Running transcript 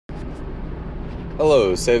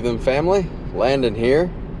Hello, Save Them family. Landon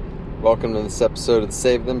here. Welcome to this episode of the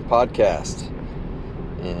Save Them podcast.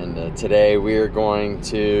 And today we are going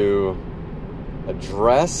to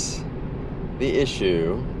address the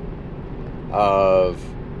issue of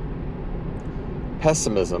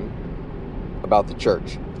pessimism about the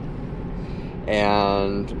church.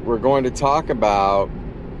 And we're going to talk about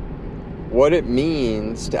what it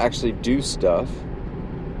means to actually do stuff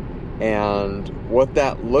and what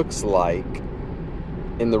that looks like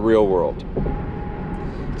in the real world.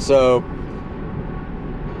 So,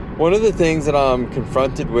 one of the things that I'm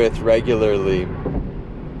confronted with regularly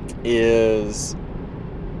is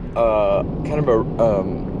kind of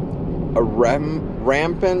a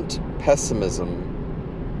rampant pessimism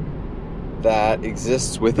that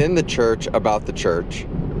exists within the church about the church,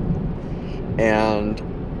 and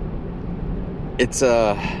it's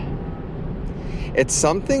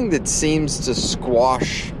something that seems to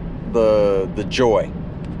squash the joy,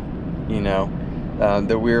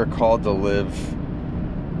 that we're called to live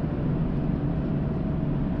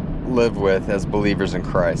with as believers in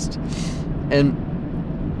Christ. And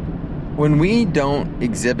when we don't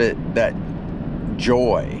exhibit that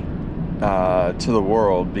joy to the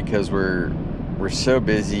world because we're so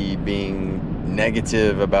busy being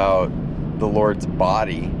negative about the Lord's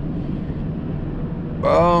body,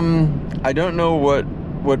 I don't know what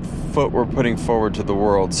foot we're putting forward to the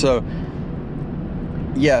world. So,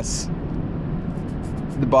 yes,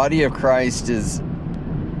 the body of Christ is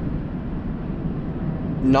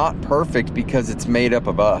not perfect because it's made up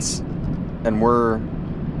of us, and we're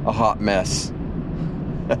a hot mess.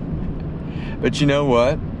 But you know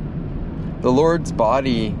what? The Lord's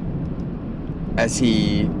body, as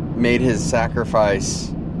He made His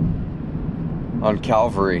sacrifice on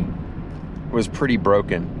Calvary, was pretty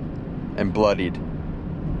broken and bloodied.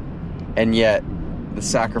 And yet, the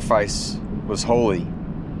sacrifice was holy,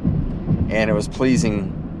 and it was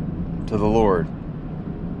pleasing to the Lord.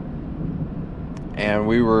 And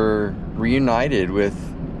we were reunited with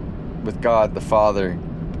God the Father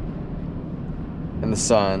and the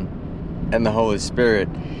Son and the Holy Spirit,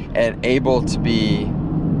 and able to be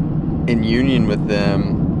in union with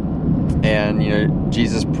them. And,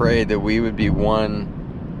 Jesus prayed that we would be one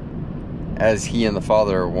as He and the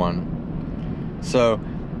Father are one. So,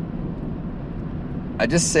 I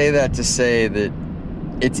just say that to say that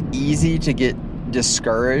it's easy to get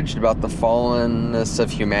discouraged about the fallenness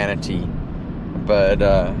of humanity, but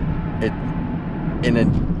on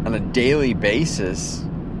a daily basis,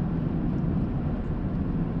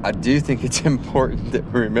 I do think it's important that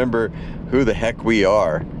we remember who the heck we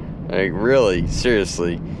are. Like, really,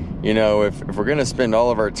 seriously, if we're going to spend all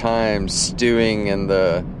of our time stewing in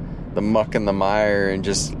the muck and the mire and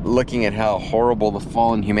just looking at how horrible the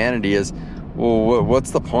fallen humanity is, well, what's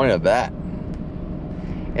the point of that?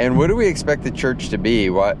 And what do we expect the church to be?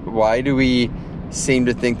 Why do we seem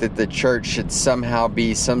to think that the church should somehow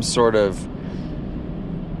be some sort of,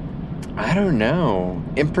 I don't know,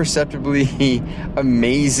 imperceptibly,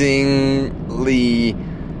 amazingly,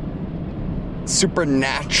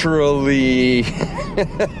 supernaturally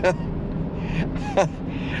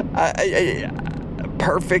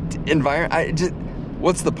perfect environment?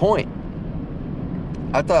 What's the point?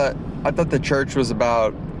 I thought the church was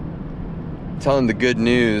about telling the good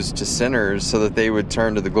news to sinners so that they would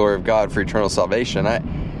turn to the glory of God for eternal salvation.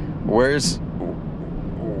 Where's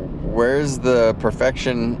the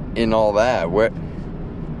perfection in all that?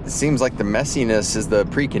 It seems like the messiness is the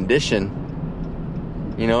precondition.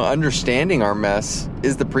 Understanding our mess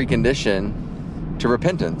is the precondition to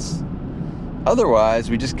repentance.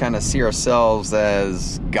 Otherwise, we just kind of see ourselves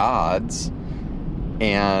as gods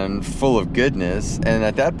and full of goodness, and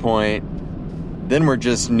at that point, then we're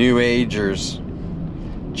just New Agers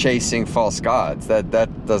chasing false gods. That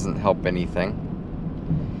doesn't help anything.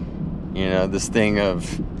 This thing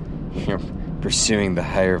of pursuing the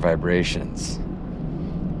higher vibrations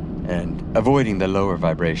and avoiding the lower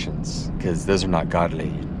vibrations because those are not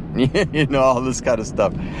godly. All this kind of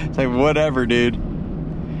stuff. It's like, whatever, dude.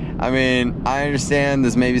 I mean, I understand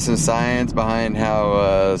there's maybe some science behind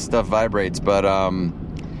how stuff vibrates, but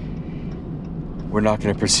we're not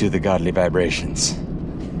going to pursue the godly vibrations.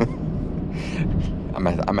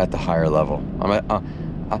 I'm at the higher level.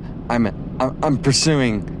 I'm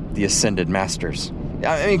pursuing the ascended masters.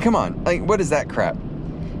 I mean, come on. Like, what is that crap?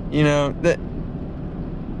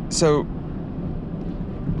 So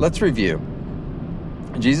let's review.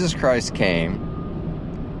 Jesus Christ came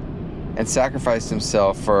and sacrificed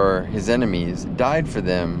Himself for His enemies, died for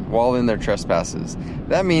them while in their trespasses.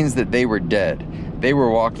 That means that they were dead. They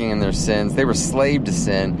were walking in their sins. They were slave to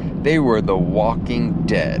sin. They were the walking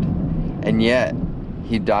dead. And yet,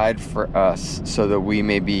 he died for us so that we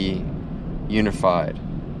may be unified,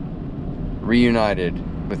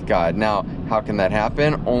 reunited with God. Now, how can that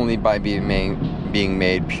happen? Only by being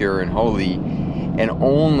made pure and holy, and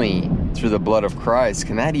only through the blood of Christ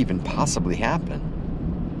can that even possibly happen.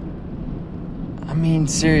 I mean,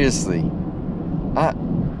 seriously.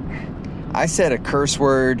 I said a curse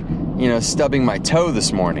word, stubbing my toe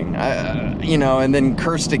this morning, and then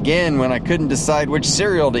cursed again when I couldn't decide which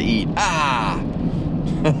cereal to eat. I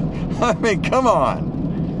mean, come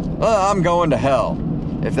on. Well, I'm going to hell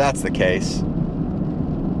if that's the case.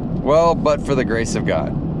 Well, but for the grace of God.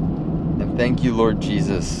 And thank you, Lord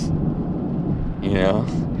Jesus.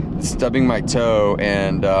 Stubbing my toe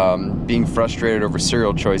and being frustrated over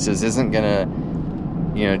cereal choices isn't going to,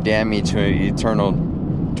 damn me to eternal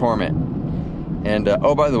torment. And,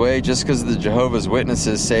 by the way, just because the Jehovah's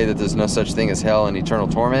Witnesses say that there's no such thing as hell and eternal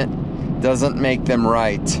torment doesn't make them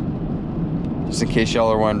right. Just in case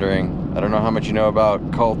y'all are wondering. I don't know how much you know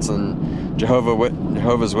about cults and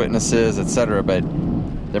Jehovah's Witnesses, etc., but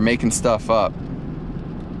they're making stuff up.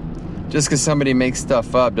 Just because somebody makes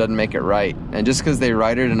stuff up doesn't make it right. And just because they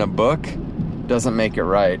write it in a book doesn't make it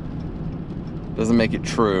right. Doesn't make it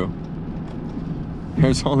true.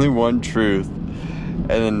 There's only one truth.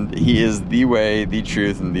 And he is the way, the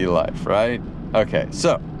truth, and the life, right? Okay,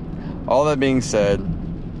 so, all that being said,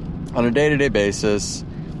 on a day-to-day basis,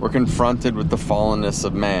 we're confronted with the fallenness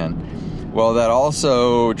of man. Well, that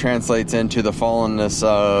also translates into the fallenness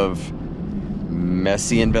of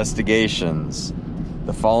messy investigations,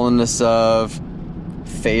 the fallenness of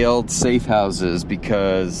failed safe houses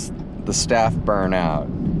because the staff burn out.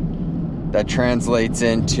 That translates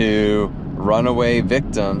into runaway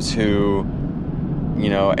victims who,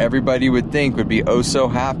 everybody would think would be oh so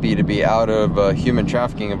happy to be out of a human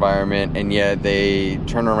trafficking environment, and yet they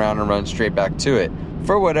turn around and run straight back to it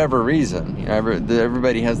for whatever reason.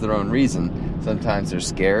 Everybody has their own reason. Sometimes they're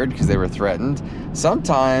scared because they were threatened.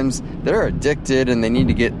 Sometimes they're addicted and they need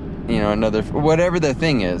to get, another, whatever the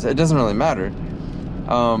thing is. It doesn't really matter.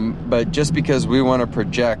 But just because we want to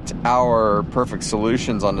project our perfect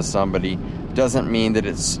solutions onto somebody doesn't mean that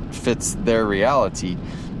it fits their reality.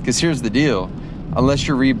 Because here's the deal. Unless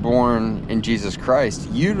you're reborn in Jesus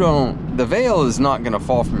Christ, the veil is not going to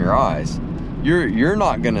fall from your eyes. You're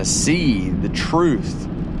not going to see the truth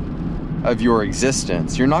of your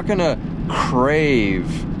existence. You're not going to crave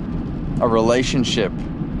a relationship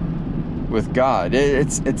with God. You're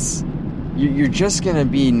just going to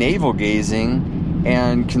be navel gazing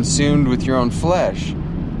and consumed with your own flesh.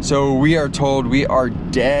 So we are told we are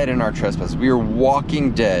dead in our trespasses. We are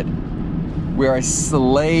walking dead. We are a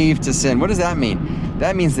slave to sin. What does that mean?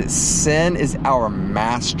 That means that sin is our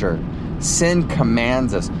master. Sin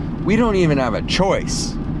commands us. We don't even have a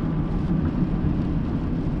choice.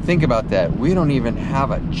 Think about that. We don't even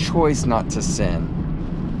have a choice not to sin.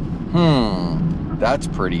 That's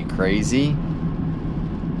pretty crazy.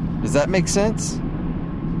 Does that make sense?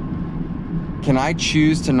 Can I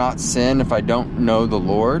choose to not sin if I don't know the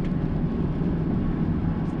Lord?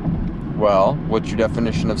 Well, what's your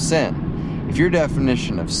definition of sin? If your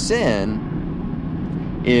definition of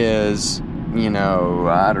sin is,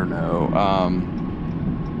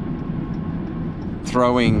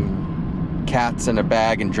 throwing cats in a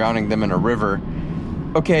bag and drowning them in a river,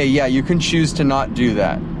 okay, yeah, you can choose to not do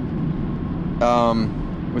that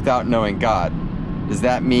without knowing God. Does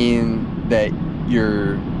that mean that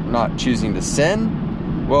you're not choosing to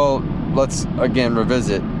sin? Well, let's again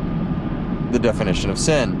revisit the definition of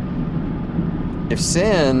sin. If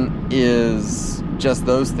sin is just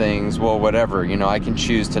those things, well, whatever. I can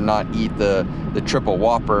choose to not eat the triple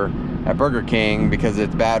Whopper at Burger King because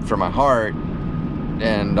it's bad for my heart,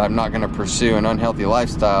 and I'm not going to pursue an unhealthy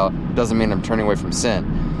lifestyle. Doesn't mean I'm turning away from sin.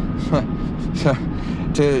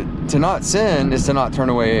 To not sin is to not turn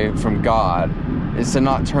away from God. It's to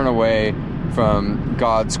not turn away from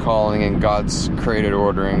God's calling and God's created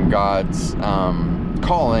order and God's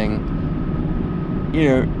calling.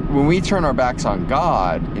 When we turn our backs on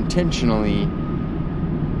God, intentionally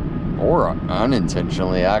or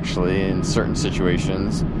unintentionally, actually, in certain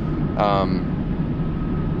situations,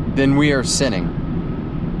 then we are sinning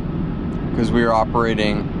because we are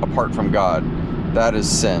operating apart from God. That is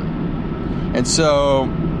sin. And so,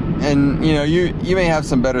 you may have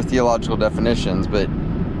some better theological definitions, but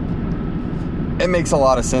it makes a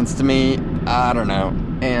lot of sense to me. I don't know.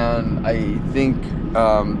 And I think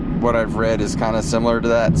what I've read is kind of similar to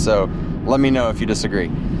that, so let me know if you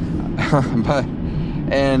disagree.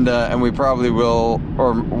 And we probably will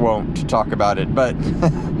or won't talk about it, but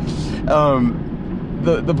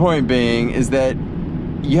the point being is that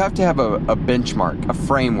you have to have a benchmark, a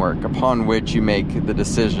framework upon which you make the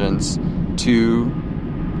decisions to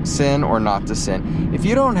sin or not to sin. If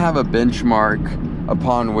you don't have a benchmark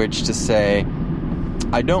upon which to say,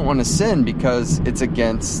 I don't want to sin because it's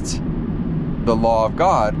against the law of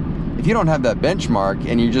God, if you don't have that benchmark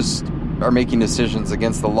and you just are making decisions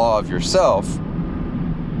against the law of yourself,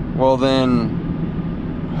 well then,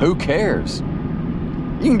 who cares?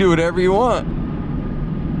 You can do whatever you want.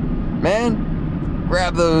 Man,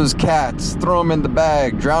 grab those cats, throw them in the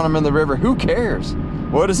bag, drown them in the river. Who cares?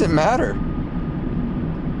 What does it matter?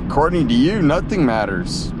 According to you, nothing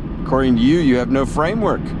matters. According to you, you have no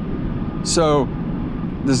framework. So,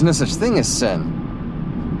 there's no such thing as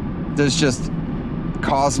sin. There's just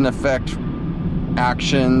cause and effect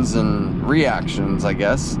actions and reactions, I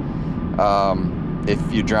guess. If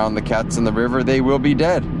you drown the cats in the river, they will be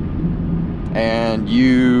dead. And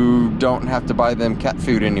you don't have to buy them cat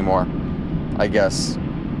food anymore, I guess.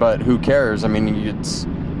 But who cares? I mean,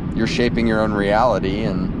 you're shaping your own reality,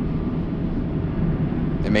 and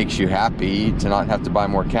it makes you happy to not have to buy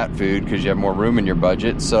more cat food because you have more room in your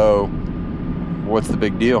budget. So what's the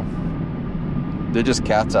big deal? They're just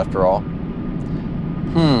cats after all.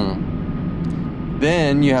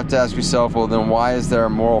 Then you have to ask yourself, well, then why is there a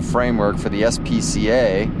moral framework for the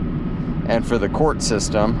SPCA and for the court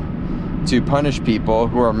system to punish people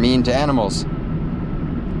who are mean to animals?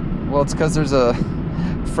 Well, it's because there's a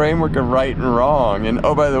framework of right and wrong. And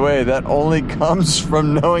oh, by the way, that only comes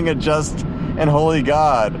from knowing a just and holy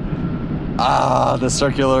God. The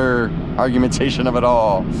circular argumentation of it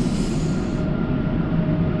all.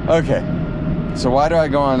 Okay, so why do I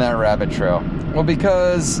go on that rabbit trail? Well,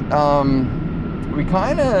 because we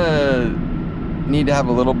kind of need to have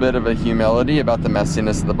a little bit of a humility about the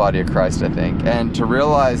messiness of the body of Christ, I think, and to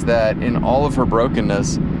realize that in all of her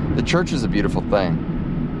brokenness, the church is a beautiful thing.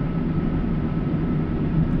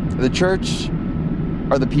 The church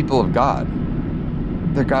are the people of God.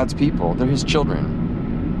 They're God's people. They're His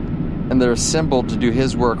children. And they're assembled to do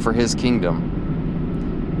His work for His kingdom.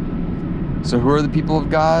 So who are the people of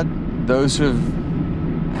God? Those who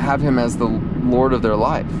have Him as the Lord of their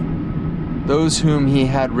life. Those whom He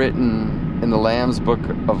had written in the Lamb's book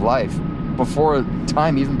of life before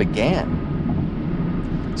time even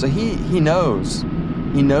began. So He knows.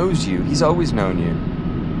 He knows you. He's always known you.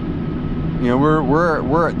 You know,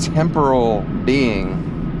 we're a temporal being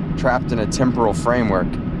trapped in a temporal framework.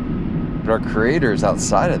 But our Creator is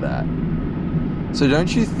outside of that. So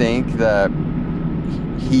don't you think that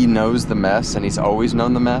He knows the mess and He's always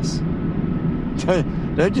known the mess?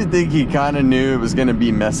 Don't you think He kind of knew it was going to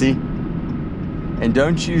be messy? And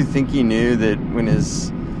don't you think He knew that when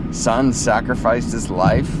His Son sacrificed His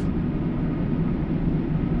life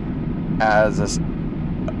as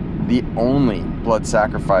the only blood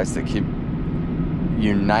sacrifice that could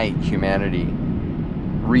reunite humanity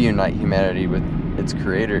with its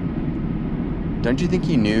Creator, don't you think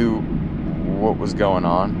He knew what was going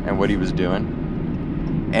on and what He was doing?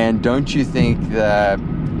 And don't you think that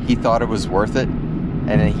He thought it was worth it?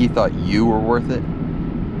 And that He thought you were worth it?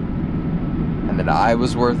 And that I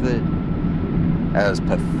was worth it? As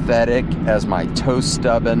pathetic as my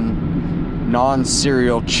toe-stubbing,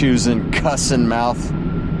 non-cereal choosing, cussing mouth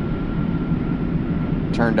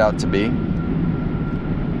turned out to be.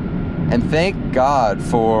 And thank God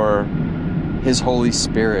for His Holy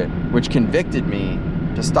Spirit, which convicted me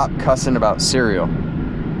to stop cussing about cereal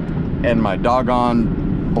and my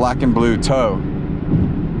doggone black and blue toe.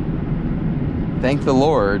 Thank the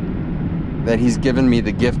Lord that He's given me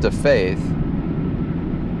the gift of faith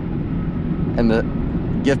and the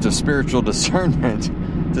gift of spiritual discernment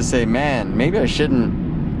to say, man, maybe I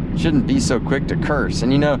shouldn't be so quick to curse.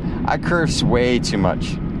 And you know, I curse way too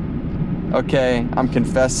much. Okay, I'm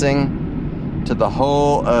confessing to the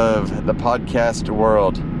whole of the podcast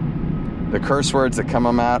world. The curse words that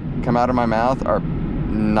come out of my mouth are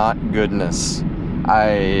not goodness. I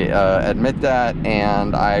admit that,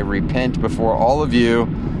 and I repent before all of you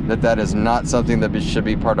that is not something that should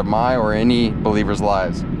be part of my or any believer's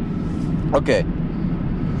lives. Okay.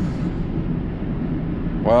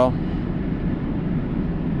 Well,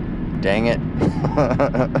 dang it.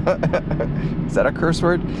 Is that a curse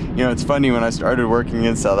word? You know, it's funny, when I started working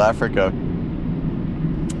in South Africa.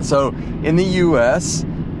 So, in the U.S.,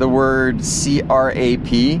 the word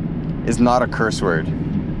CRAP is not a curse word.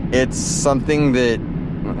 It's something that,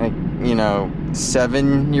 you know,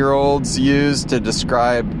 7-year-olds use to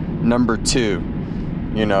describe number 2.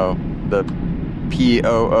 You know, the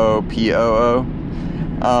POOPOO.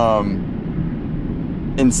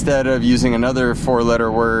 Instead of using another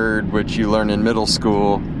 4-letter word, which you learn in middle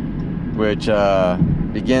school, which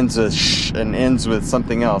begins with sh and ends with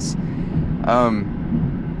something else.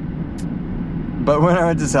 But when I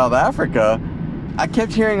went to South Africa, I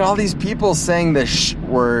kept hearing all these people saying the sh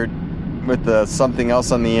word with the something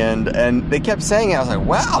else on the end, and they kept saying it. I was like,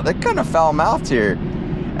 wow, they're kind of foul-mouthed here.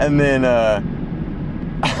 And then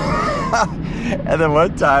and then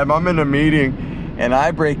one time I'm in a meeting and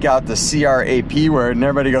I break out the CRAP word and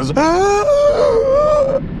everybody goes,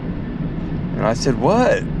 ah! And I said,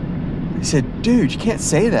 what? He said, dude, you can't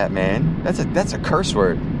say that, man. That's a curse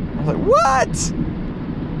word. I was like, what?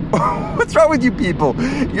 What's wrong with you people?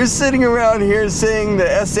 You're sitting around here saying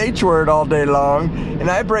the SH word all day long,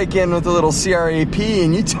 and I break in with a little CRAP,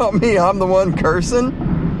 and you tell me I'm the one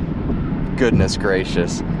cursing? Goodness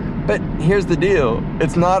gracious. But here's the deal.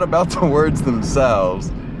 It's not about the words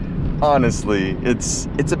themselves. Honestly, it's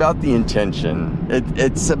about the intention.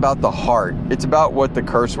 It's about the heart. It's about what the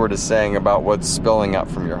curse word is saying, about what's spilling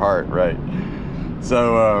out from your heart, right?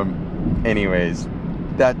 So, anyways,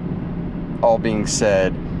 that all being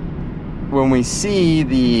said, when we see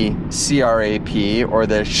the CRAP or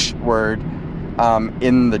the sh word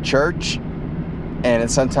in the church, and it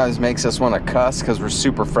sometimes makes us want to cuss because we're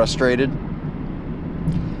super frustrated,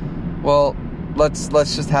 well, let's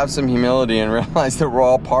just have some humility and realize that we're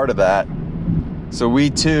all part of that. So we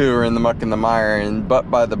too are in the muck and the mire, but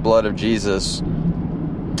by the blood of Jesus,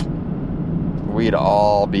 we'd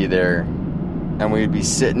all be there, and we'd be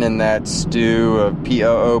sitting in that stew of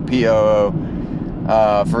POO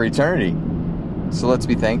for eternity. So let's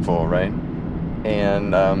be thankful, right?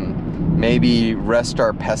 And maybe rest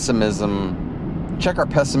our pessimism, check our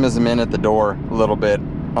pessimism in at the door a little bit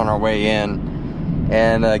on our way in,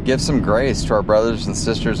 and give some grace to our brothers and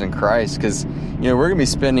sisters in Christ, because we're going to be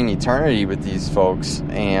spending eternity with these folks,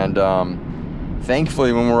 and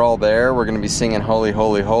thankfully when we're all there, we're going to be singing Holy,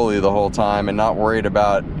 Holy, Holy the whole time, and not worried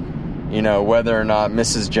about whether or not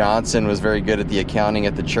Mrs. Johnson was very good at the accounting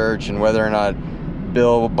at the church, and whether or not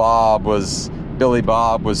Billy Bob was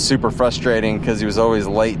super frustrating because he was always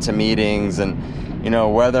late to meetings, and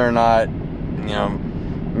whether or not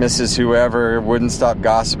Mrs. Whoever wouldn't stop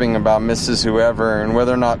gossiping about Mrs. Whoever, and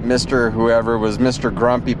whether or not Mr. Whoever was Mr.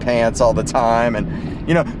 Grumpy Pants all the time, and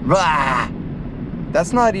blah.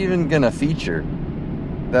 That's not even gonna feature.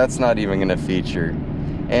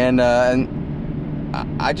 And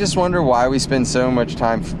I just wonder why we spend so much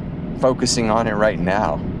time focusing on it right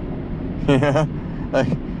now. Like,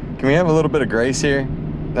 can we have a little bit of grace here?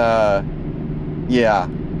 Yeah,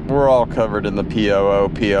 we're all covered in the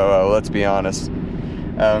POO, let's be honest.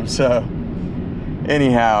 So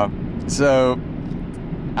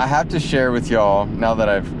I have to share with y'all, now that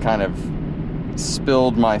I've kind of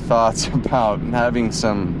spilled my thoughts about having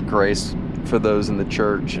some grace for those in the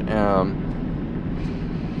church.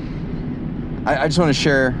 I just want to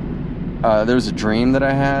share, there was a dream that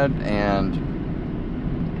I had, and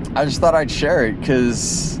I just thought I'd share it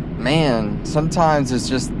because, man, sometimes it's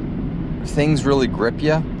just things really grip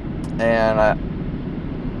you, and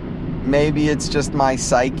maybe it's just my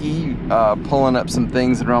psyche pulling up some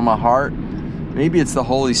things that are on my heart. Maybe it's the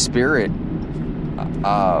Holy Spirit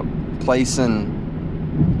placing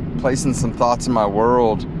some thoughts in my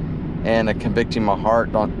world and convicting my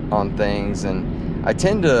heart on things. And I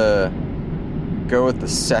tend to go with the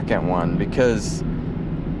second one because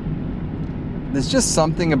there's just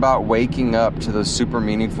something about waking up to those super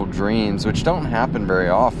meaningful dreams, which don't happen very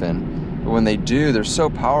often, but when they do, they're so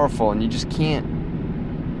powerful, and you just can't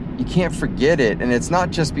forget it. And it's not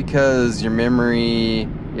just because your memory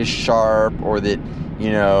is sharp, or that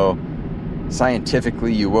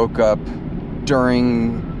scientifically you woke up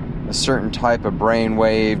during a certain type of brain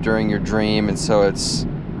wave during your dream, and so it's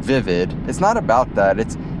vivid. It's not about that.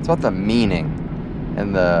 It's about the meaning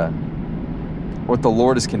and what the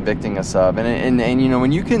Lord is convicting us of. And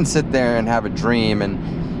when you can sit there and have a dream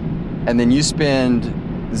and then you spend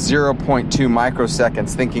 0.2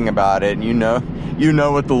 microseconds thinking about it, and you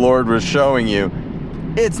know what the Lord was showing you,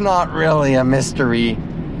 it's not really a mystery.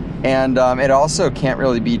 And it also can't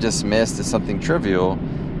really be dismissed as something trivial,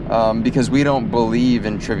 because we don't believe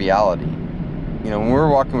in triviality. When we're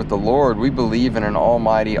walking with the Lord, we believe in an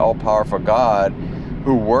almighty, all-powerful God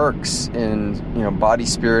who works in body,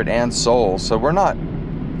 spirit, and soul. So we're not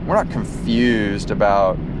confused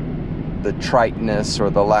about the triteness or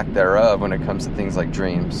the lack thereof when it comes to things like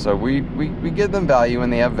dreams. So we give them value when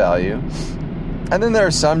they have value. And then there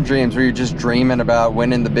are some dreams where you're just dreaming about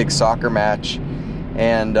winning the big soccer match,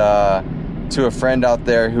 and to a friend out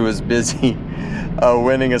there who was busy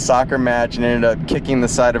winning a soccer match and ended up kicking the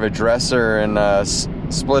side of a dresser and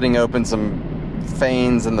splitting open some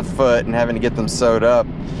veins in the foot and having to get them sewed up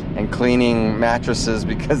and cleaning mattresses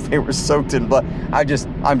because they were soaked in blood. I'm just,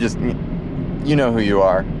 you know who you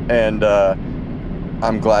are. And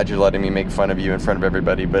I'm glad you're letting me make fun of you in front of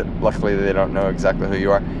everybody, but luckily they don't know exactly who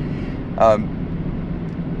you are.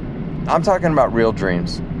 I'm talking about real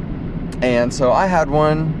dreams. And so I had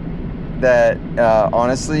one that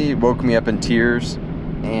honestly woke me up in tears,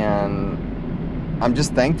 and I'm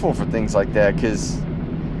just thankful for things like that, because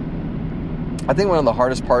I think one of the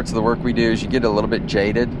hardest parts of the work we do is you get a little bit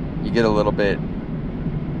jaded. You get a little bit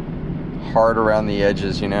hard around the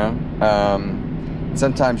edges, you know?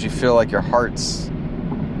 Sometimes you feel like your heart's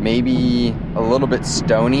maybe a little bit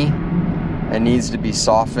stony and needs to be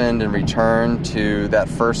softened and returned to that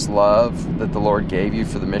first love that the Lord gave you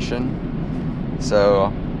for the mission.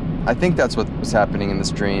 So I think that's what was happening in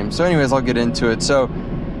this dream. So anyways, I'll get into it. So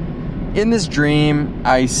in this dream,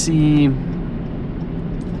 I see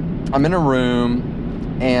I'm in a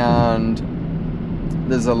room, and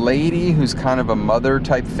there's a lady who's kind of a mother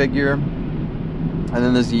type figure. And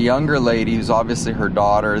then there's a younger lady who's obviously her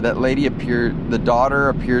daughter. The daughter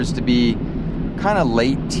appears to be kind of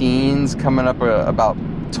late teens, coming up about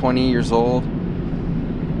 20 years old.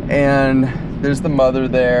 And there's the mother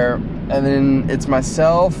there. And then it's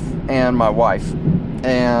myself and my wife.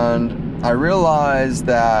 And I realize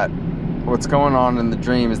that what's going on in the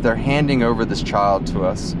dream is they're handing over this child to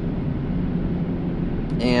us.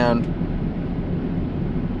 And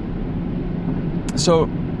so,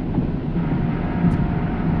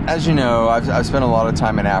 as you know, I've spent a lot of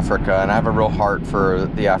time in Africa, and I have a real heart for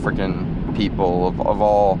the African people of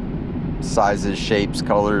all sizes, shapes,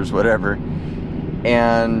 colors, whatever.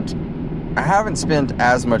 And I haven't spent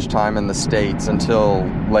as much time in the States until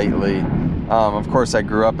lately. Of course, I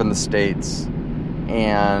grew up in the States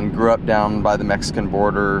and grew up down by the Mexican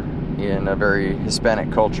border in a very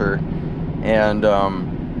Hispanic culture. And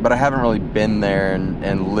but I haven't really been there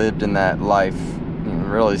and lived in that life,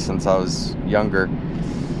 really since I was younger.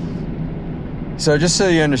 So just so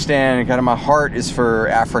you understand, kind of my heart is for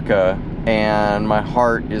Africa, and my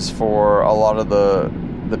heart is for a lot of the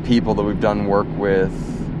people that we've done work with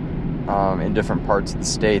in different parts of the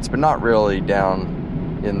States, but not really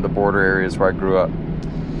down in the border areas where I grew up.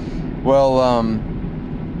 Well,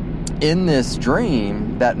 in this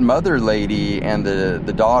dream, that mother lady and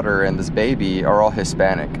the daughter and this baby are all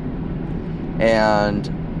Hispanic. And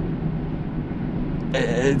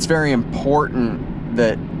it's very important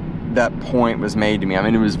that that point was made to me. I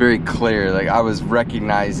mean, it was very clear. Like, I was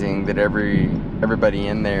recognizing that everybody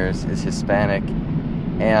in there is Hispanic.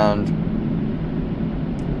 And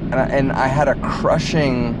I had a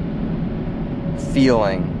crushing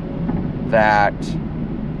feeling that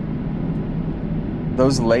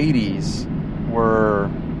those ladies were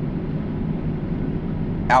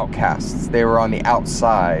outcasts. They were on the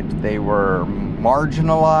outside. They were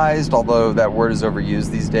marginalized, although that word is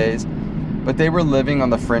overused these days. But they were living on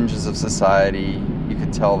the fringes of society. You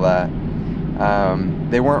could tell that.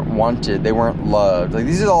 They weren't wanted. They weren't loved. Like,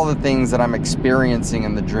 these are all the things that I'm experiencing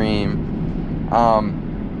in the dream.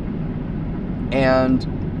 And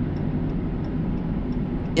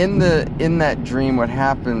in that dream, what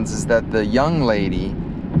happens is that the young lady,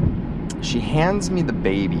 she hands me the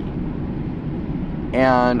baby.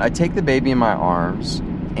 And I take the baby in my arms.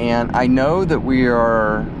 And I know that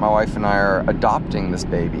my wife and I are adopting this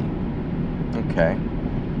baby. Okay.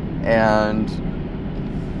 And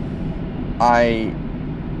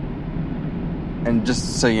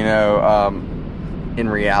just so you know, in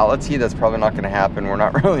reality, that's probably not going to happen. We're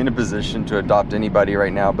not really in a position to adopt anybody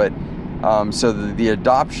right now. But so the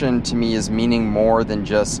adoption to me is meaning more than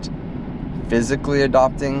just physically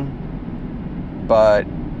adopting. But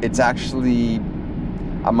it's actually,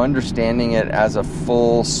 I'm understanding it as a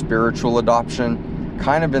full spiritual adoption,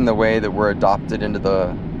 kind of in the way that we're adopted into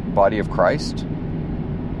the body of Christ.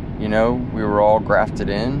 You know, we were all grafted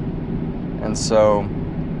in. And so,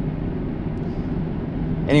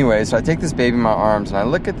 anyway, so I take this baby in my arms, and I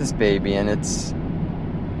look at this baby, and it's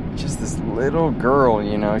just this little girl,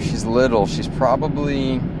 you know. She's little. She's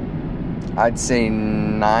probably, I'd say,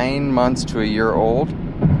 9 months to a year old.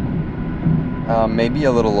 Maybe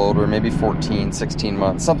a little older, maybe 14, 16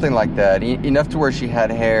 months, something like that. Enough to where she had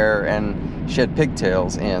hair and she had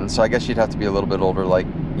pigtails in. So I guess she'd have to be a little bit older, like,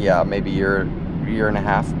 yeah, maybe year and a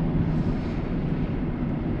half.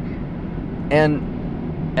 And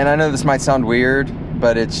I know this might sound weird,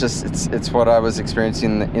 but it's what I was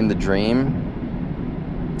experiencing in the dream.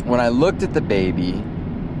 When I looked at the baby,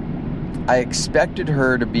 I expected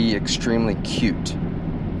her to be extremely cute.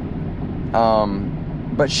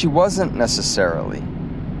 But she wasn't necessarily.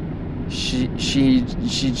 she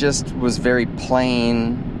just was very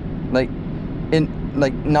plain, like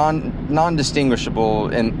non-distinguishable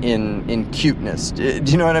in cuteness. Do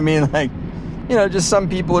you know what I mean? Like, just some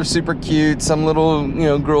people are super cute, some little,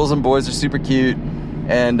 girls and boys are super cute,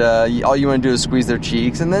 and all you want to do is squeeze their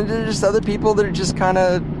cheeks, and then there's just other people that are just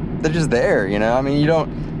they're just there, I mean,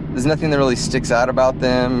 there's nothing that really sticks out about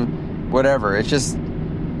them, whatever. It's just,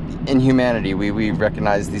 in humanity, we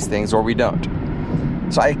recognize these things or we don't.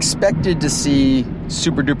 So I expected to see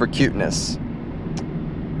super duper cuteness,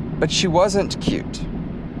 but she wasn't cute.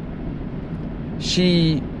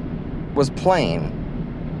 She was plain.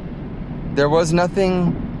 There was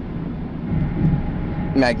nothing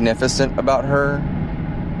magnificent about her.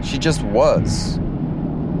 She just was.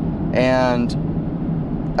 And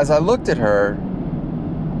as I looked at her,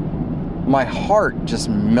 my heart just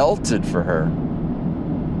melted for her.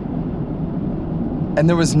 And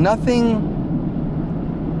there was nothing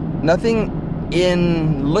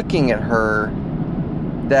in looking at her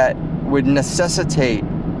that would necessitate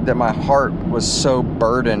that my heart was so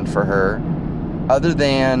burdened for her, other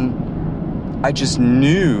than I just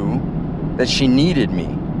knew that she needed me.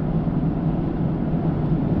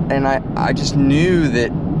 And I just knew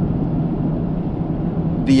that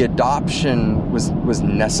the adoption was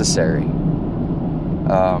necessary.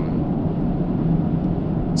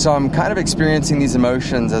 So I'm kind of experiencing these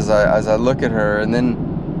emotions as I look at her, and then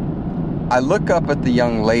I look up at the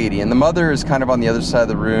young lady, and the mother is kind of on the other side of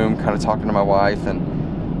the room, kind of talking to my wife,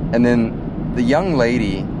 and then the young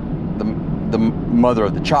lady, the mother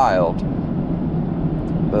of the child,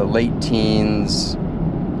 the late teens,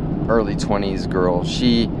 early 20s girl,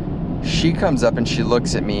 she comes up and she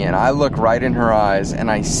looks at me, and I look right in her eyes, and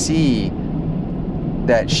I see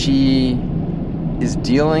that she is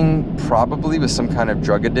dealing probably with some kind of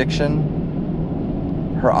drug addiction.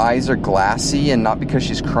 Her eyes are glassy, and not because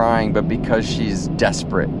she's crying, but because she's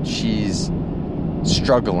desperate. She's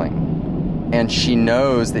struggling, and she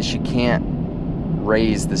knows that she can't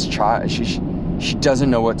raise this child. She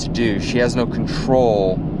doesn't know what to do. She has no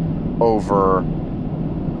control over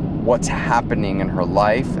what's happening in her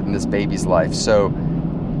life, in this baby's life. So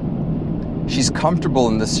she's comfortable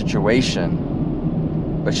in this situation,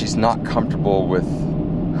 but she's not comfortable with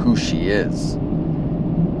who she is.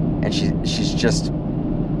 And she's just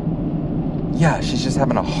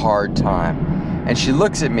having a hard time. And she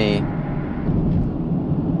looks at me,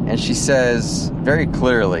 and she says very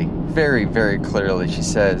clearly, very, very clearly, she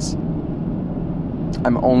says,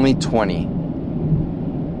 "I'm only 20,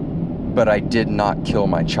 but I did not kill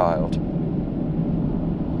my child."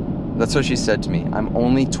 That's what she said to me. "I'm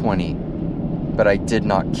only 20, but I did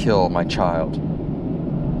not kill my child."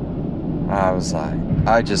 I was like,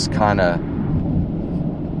 I just kind of,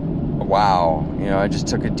 wow. I just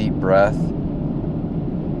took a deep breath.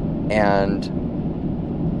 And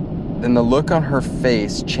then the look on her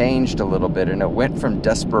face changed a little bit, and it went from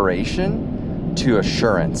desperation to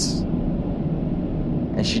assurance.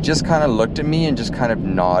 And she just kind of looked at me and just kind of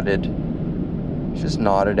nodded. She just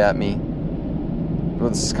nodded at me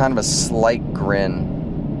with kind of a slight grin.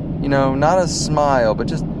 Not a smile, but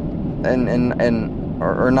just,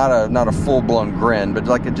 or not a full-blown grin, but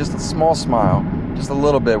like just a small smile, just a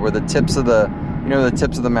little bit, where the tips of the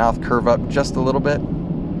mouth curve up just a little bit.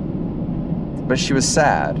 But she was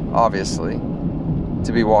sad, obviously,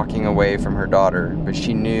 to be walking away from her daughter, but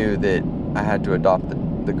she knew that I had to adopt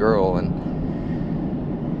the girl.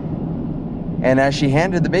 And as she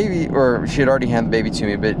handed the baby, or she had already handed the baby to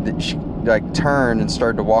me, but she turned and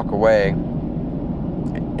started to walk away,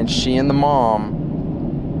 and she and the mom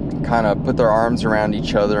kind of put their arms around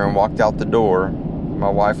each other and walked out the door. My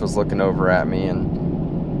wife was looking over at me,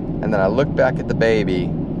 and then I looked back at the baby,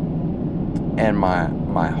 and my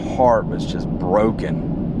heart was just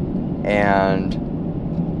broken. And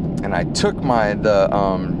I took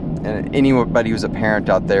and anybody who's a parent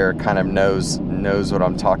out there kind of knows what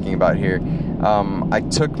I'm talking about here. I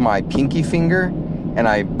took my pinky finger and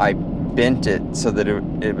I bent it so that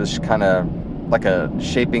it was kind of like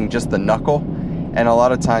shaping just the knuckle. And a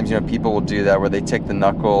lot of times, people will do that, where they take the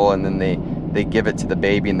knuckle and then they give it to the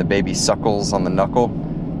baby, and the baby suckles on the knuckle.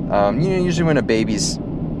 Usually when a baby's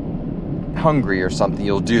hungry or something,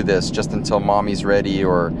 you'll do this just until mommy's ready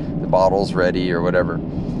or the bottle's ready or whatever.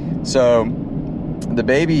 So the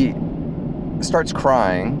baby starts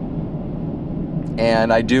crying,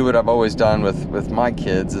 and I do what I've always done with my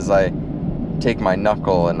kids, is I take my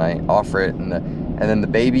knuckle and I offer it, and then the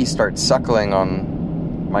baby starts suckling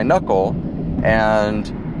on my knuckle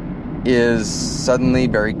and is suddenly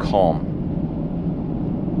very calm.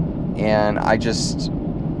 And I just,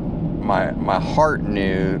 my heart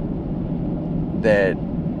knew that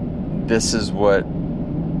this is what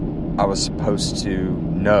I was supposed to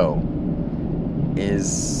know,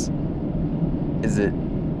 is that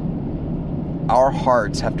our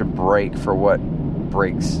hearts have to break for what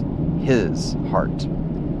breaks his heart.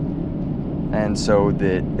 And so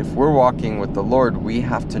that if we're walking with the Lord, we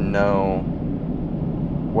have to know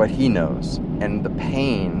what he knows and the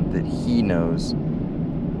pain that he knows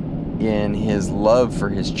in his love for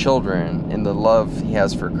his children, in the love he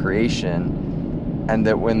has for creation, and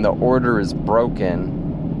that when the order is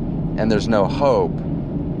broken and there's no hope,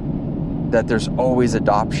 that there's always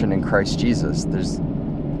adoption in Christ Jesus. There's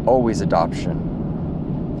always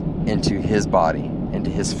adoption into his body, into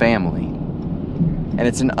his family. And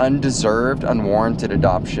it's an undeserved, unwarranted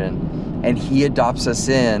adoption. And he adopts us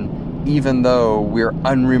in even though we're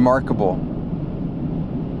unremarkable.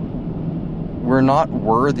 We're not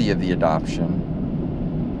worthy of the adoption.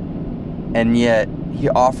 And yet he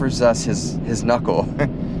offers us his knuckle.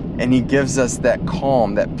 And he gives us that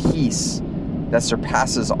calm, that peace that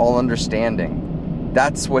surpasses all understanding.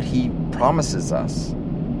 That's what he promises us.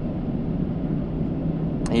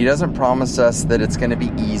 He doesn't promise us that it's going to be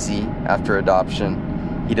easy after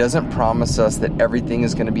adoption. He doesn't promise us that everything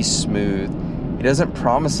is going to be smooth. He doesn't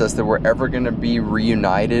promise us that we're ever going to be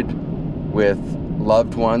reunited with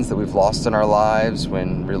loved ones that we've lost in our lives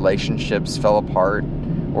when relationships fell apart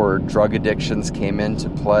or drug addictions came into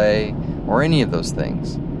play or any of those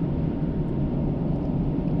things.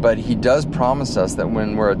 But he does promise us that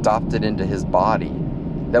when we're adopted into his body,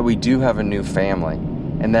 that we do have a new family.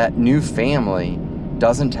 And that new family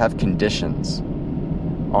doesn't have conditions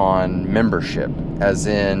on membership, as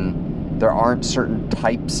in there aren't certain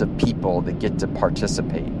types of people that get to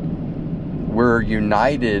participate. We're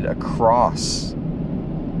united across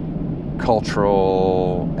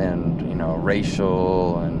cultural and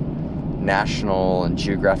racial and national and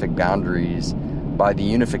geographic boundaries by the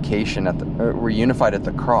unification we're unified at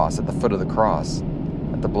the cross, at the foot of the cross,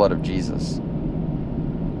 at the blood of Jesus.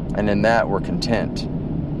 And in that we're content.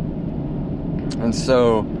 And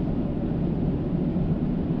so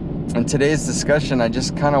in today's discussion, I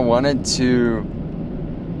just kind of wanted to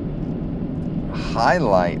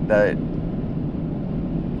highlight that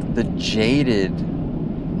the jaded,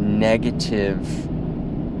 negative,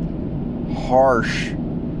 harsh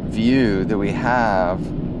view that we have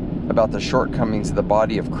about the shortcomings of the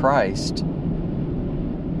body of Christ.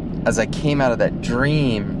 As I came out of that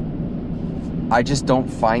dream, I just don't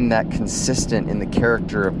find that consistent in the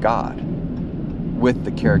character of God, with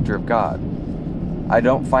the character of God. I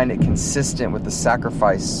don't find it consistent with the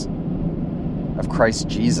sacrifice of Christ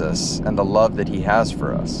Jesus and the love that he has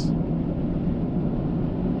for us.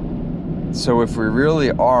 So if we really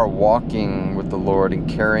are walking with the Lord and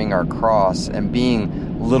carrying our cross and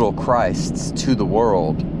being little Christs to the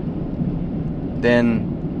world, then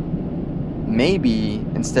maybe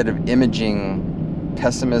instead of imaging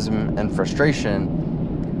pessimism and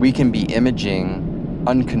frustration, we can be imaging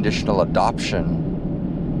unconditional adoption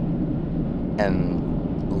and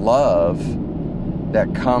love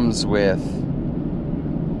that comes with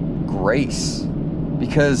grace.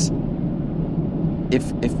 Because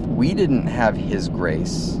if we didn't have his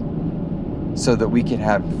grace so that we could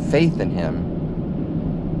have faith in him,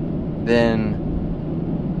 then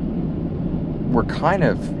we're kind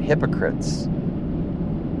of hypocrites.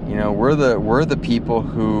 We're the people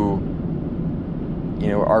who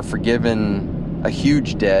are forgiven a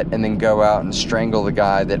huge debt and then go out and strangle the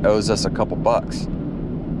guy that owes us a couple bucks.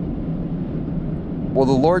 Well,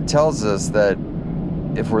 the Lord tells us that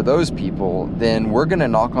if we're those people, then we're going to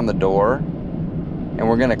knock on the door and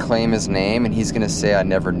we're going to claim his name and he's going to say, "I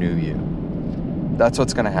never knew you." That's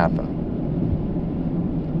what's going to happen.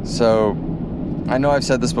 So I know I've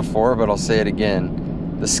said this before, but I'll say it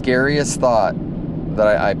again. The scariest thought that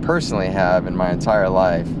I personally have in my entire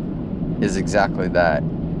life is exactly that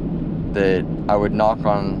I would knock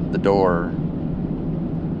on the door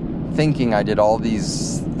thinking I did all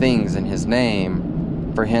these things in his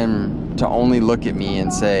name for him to only look at me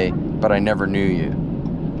and say, "But I never knew you."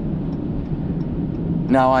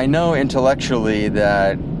 Now, I know intellectually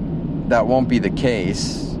that won't be the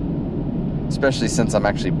case, especially since I'm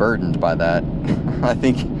actually burdened by that. I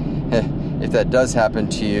think if that does happen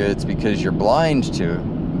to you, it's because you're blind to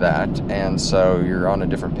that, and so you're on a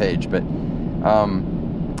different page. But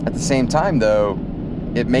at the same time, though,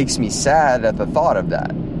 it makes me sad at the thought of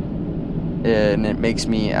that. And it makes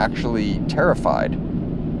me actually terrified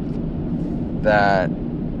that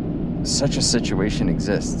such a situation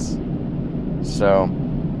exists. So,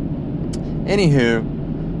 anywho,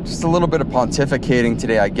 just a little bit of pontificating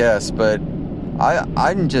today, I guess, but I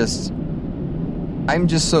I'm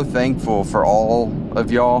just so thankful for all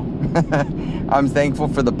of y'all. I'm thankful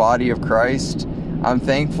for the body of Christ. I'm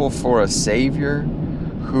thankful for a Savior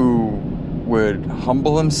who would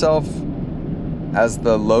humble himself as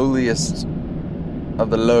the lowliest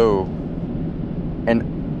of the low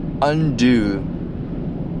and undo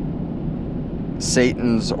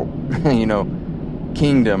Satan's,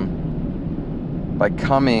 kingdom by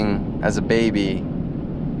coming as a baby,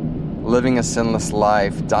 living a sinless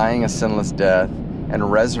life, dying a sinless death, and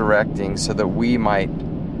resurrecting so that we might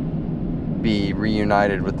be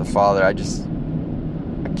reunited with the Father. I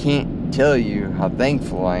can't tell you how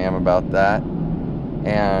thankful I am about that.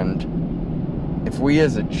 And if we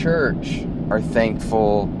as a church are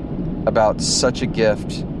thankful about such a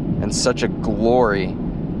gift and such a glory,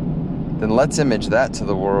 then let's image that to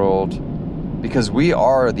the world, because we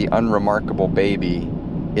are the unremarkable baby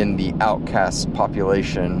in the outcast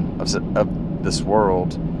population of this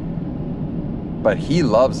world. But he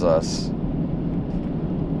loves us.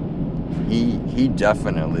 He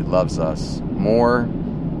definitely loves us more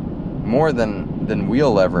than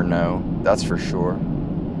we'll ever know, that's for sure,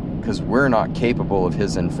 because we're not capable of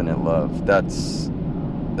his infinite love. That's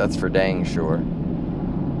for dang sure.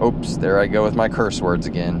 Oops, there I go with my curse words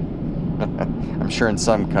again. I'm sure in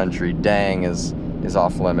some country dang is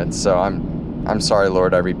off limits, so I'm sorry,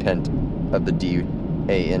 Lord, I repent of the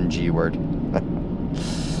D-A-N-G word.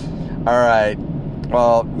 All right.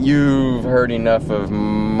 Well, you've heard enough of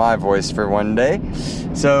my voice for one day.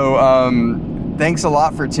 So, thanks a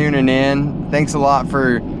lot for tuning in. Thanks a lot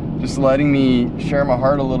for just letting me share my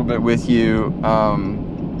heart a little bit with you.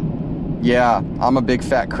 Yeah, I'm a big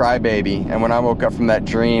fat crybaby. And when I woke up from that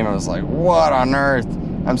dream, I was like, what on earth?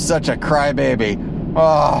 I'm such a crybaby.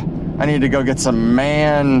 Oh, I need to go get some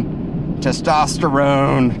man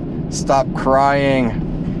testosterone. Stop crying.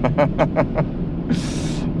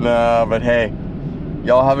 No, but hey,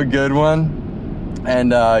 y'all have a good one.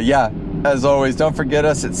 And yeah, as always, don't forget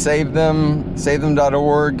us at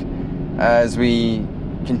SaveThem.org as we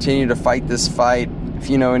continue to fight this fight.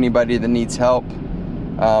 If you know anybody that needs help,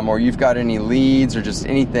 or you've got any leads or just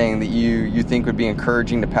anything that you think would be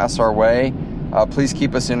encouraging to pass our way, please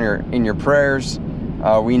keep us in your prayers.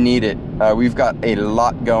 We need it. We've got a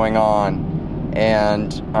lot going on,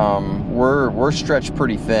 and we're stretched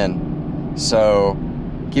pretty thin. So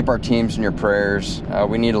keep our teams in your prayers.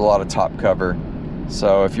 We need a lot of top cover.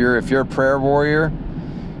 So if you're a prayer warrior,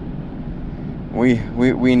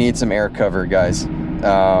 we need some air cover, guys.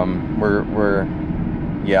 We're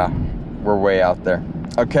way out there.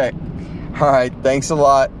 Okay. All right. Thanks a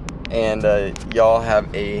lot, and y'all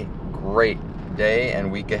have a great day and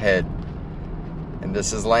week ahead. And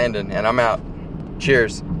this is Landon, and I'm out.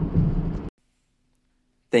 Cheers.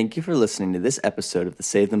 Thank you for listening to this episode of the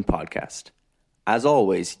Save Them podcast. As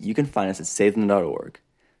always, you can find us at SaveThem.org.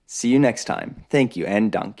 See you next time. Thank you,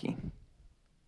 and donkey.